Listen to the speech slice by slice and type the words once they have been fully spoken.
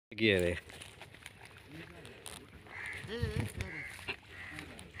लगी है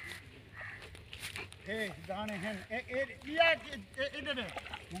दाने हैं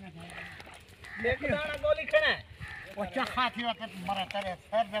एक दाना गोली खने वो चखा थी वक्त मरा तेरे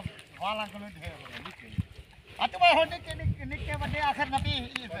सर जब वाला को ढे अत भाई हो निके निके बड़े आखिर नबी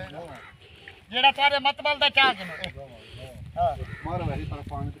जेड़ा तारे मतबल दा चाह के हां मारो भाई पर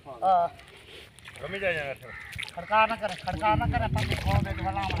पानी ते पा हां रमी जा जाना खड़का ना करे पर खो दे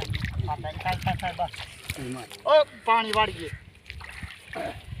वाला हमारा आता है बस ओ पानी वाड़िए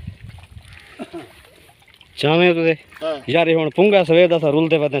चामे तुझे यार ये हुन पुंगा सवेर दा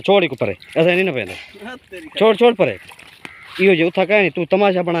रुलदे पते छोड़ को परे ऐसा नहीं ना पेंदे छोड़ परे इहो जे उथा कहे तू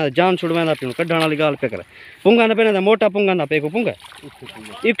तमाशा बना जान छुड़वेंदा पियो कढण वाली गाल पे करे पुंगा ना पेने मोटा पुंगा ना पे को पुंगा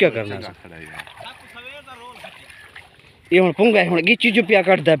ई क्या करना ये हुन पुंगा हुन गिची जुपिया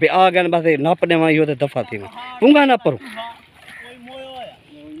कटदा पे आ गन बस नप देवा इहो ते दफा थी पुंगा ना पर कोई मोयो है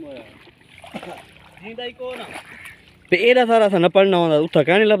जींदा ही को ना पे एरा सारा सा नपड़ना होंदा उथा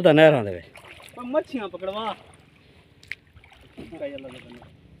कहे नहीं लबदा नहरां दे मच्छियां पकड़वा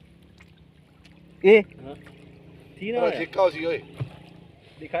ए थी ना सिक्का सी ओए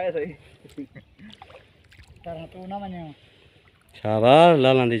दिखाए सही तरह तू ना मने शाबाश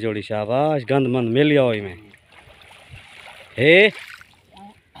लालां दी जोड़ी शाबाश गंद मंद मिल गया ओई में हे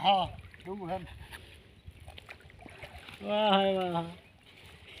हां तू है वाह वाह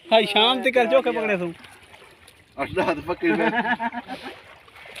हाय शाम तक कर जो के पकड़े तू अड्डा तो पकड़ ले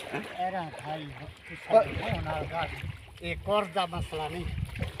एरा भाई होना एक और दा मसला नहीं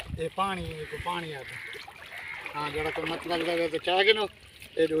ये पानी को पानी आता हां जड़ा को मतलब लगे तो चाह के नो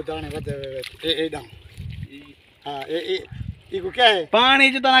ए दो दाने वदे ए डाउन हां ए को क्या है पानी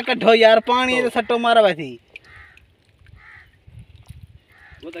जो तना कढो यार पानी से सट्टो मारा वैसी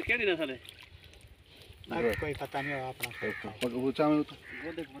वो तो केड़ी ना साले कोई पता नहीं अपना वो चाहे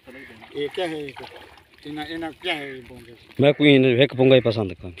वो देखो पता लग ये क्या है इना क्या है बोंगे मैं कोई एक पुंगा ही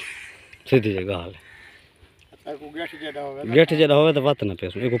पसंद कर सीधी जगह हाल को गेट जेदा होवे तो बात ना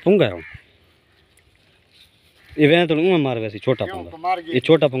पेसो एको पुंगा है ये वे तो उमे मार वैसी छोटा पुंगा ये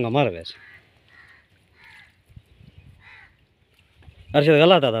छोटा पुंगा मार वैसे अरशद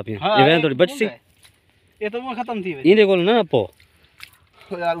गलत था पिया ये वे थोड़ी बच सी ये तो वो खत्म थी इने कोल ना पो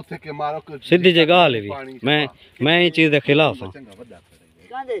यार उसे के मारो सीधी जगह हाल भी मैं ये चीज के खिलाफ हूं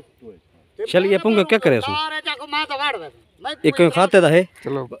चल ये पुंगा क्या करे सो एक खाते दा है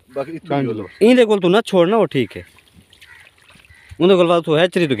चलो बाकी लो इंदे कोल तू ना छोड़ना वो ठीक है उनदे कोल तू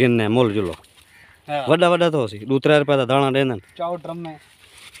हैचरी तो गिनने मोल जुलो वड्डा तो सी 2-3 रुपए दा दाना देंदन चाओ ड्रम में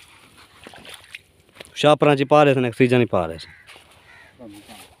शापरा ची पा रहे थे सीजन ही पा रहे थे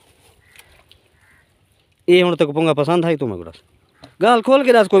ये हुन तक पुंगा पसंद आई तुम्हें गुड़ा गाल खोल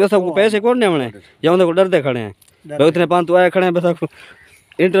के दस कोई सब को पैसे कौन देवणे या उनदे को डरदे खड़े हैं भाई इतने पांच तू आए खड़े हैं बस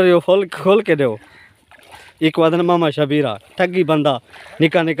इंटरव्यू खोल के दो एक वादन मामा शबीरा ठगी बंदा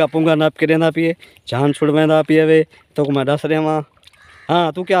निका निका पुंगा नाप के देना पिए जान छुड़वेंदा पिए वे तो मैं दस देवा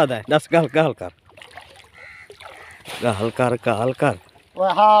हाँ तू क्या है दस गल कर ओ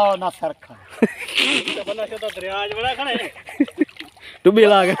हां ना सरखा तो बना से तो दरियाज बड़ा खणे टुबी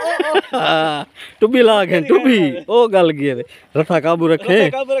लागे टुबी ओ गल गई रथा काबू रखे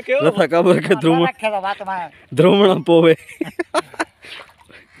ध्रुमणा पोवे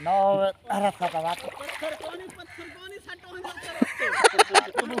नो रखा था बात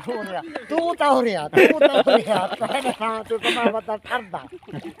तू तो हो रहा तू तो मैं बता ठरदा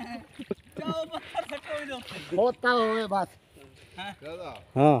होता होए बस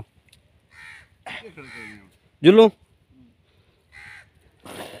हां जुल्लू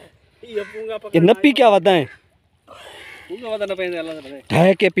ये नपी क्या वदा है पुंगा वदा न पेंदे अल्लाह से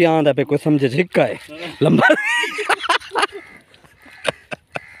ढाई के पिया आंदा पे कोई समझे झिक्का है लंबा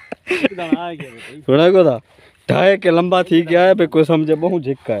थोड़ा को था ढाई के लंबा थी क्या है पे कोई समझे बहुत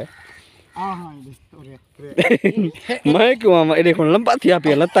झिक्का है मैं क्यों ये देखो लंबा थी आप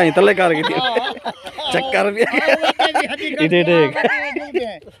ये लत्ता ही तले कार की थी चक्कर भी इधर देख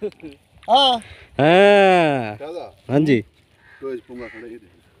हाँ जी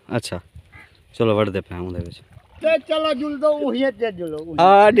अच्छा चलो वड़ दे पे हूं दे विच ते चलो जुल दो उही ते जुलो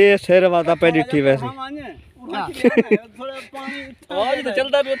आ दे शेर वाता पे डिठी वैसे थोड़ा पानी आज तो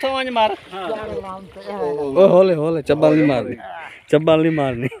चलदा भी उठो वांज मार ओ होले चब्बल नहीं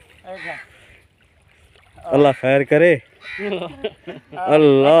मारनी अल्लाह खैर करे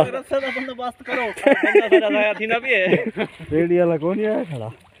अल्लाह रस्सा दा बंदोबस्त करो बंदा सारा आया थी ना भी है रेडी वाला कौन आया खड़ा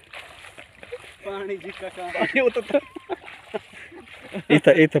पानी जिक्का का पानी उतो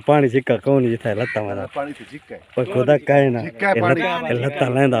इथे पानी जिक्का कौन जिथे लत्ता मारा पानी से जिक्का है ओए खुदा काहे ना पानी लत्ता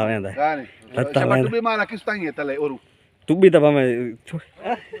लेंदा वेंदा लत्ता लेंदा तू भी मारा किस ताई है तले और तू भी दबा में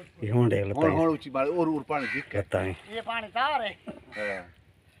ये होंडे लगता है ऊंची बाल और पानी दिख लगता है ये पानी तार है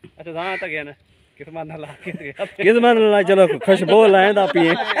अच्छा जहाँ तक है ना किस्मत ना ला चलो खुशबू लाएंदा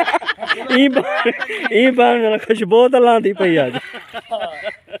पिए ई पानी खुशबू तो लांदी पई आज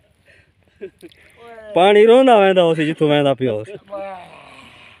पानी रोंदा वेंदा उसी जिथों वेंदा पियो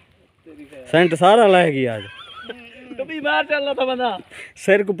सेंट सारा लह गया आज तो बीमार चल रहा था बंदा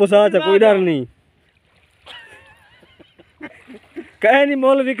सिर को पुसा चा कोई डर नहीं कह नहीं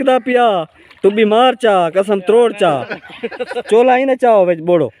मोल विकदा पिया तू बीमार चा कसम त्रोड़ चा चोला ही ना चाहो बेच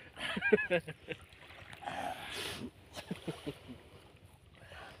बोड़ो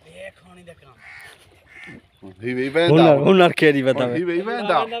हुनर हुनर खेड़ी बतावे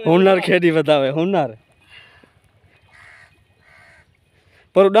हुनर खेड़ी बतावे हुनर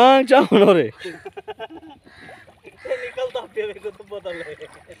पर डांग चाहो नो रे निकलता पे तो पता लगे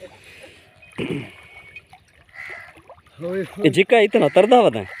ये जिक्का इतना तरदा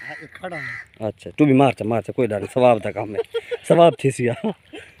बता खड़ा अच्छा तू भी मार चा कोई डर नहीं सवाब दा काम है सवाब थी सिया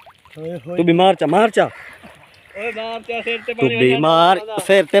तू भी मार चा ओए मार चा सिर ते तू भी मार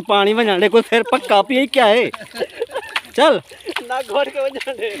सिर ते पानी वजाने कोई सिर पक्का पिए क्या है चल ना घोड़ के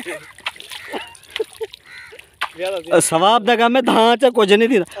वजाने सवाब दा काम है धां चा कुछ नहीं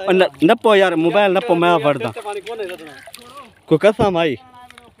थी नपो यार मोबाइल नपो मैं फड़दा कोई कसम आई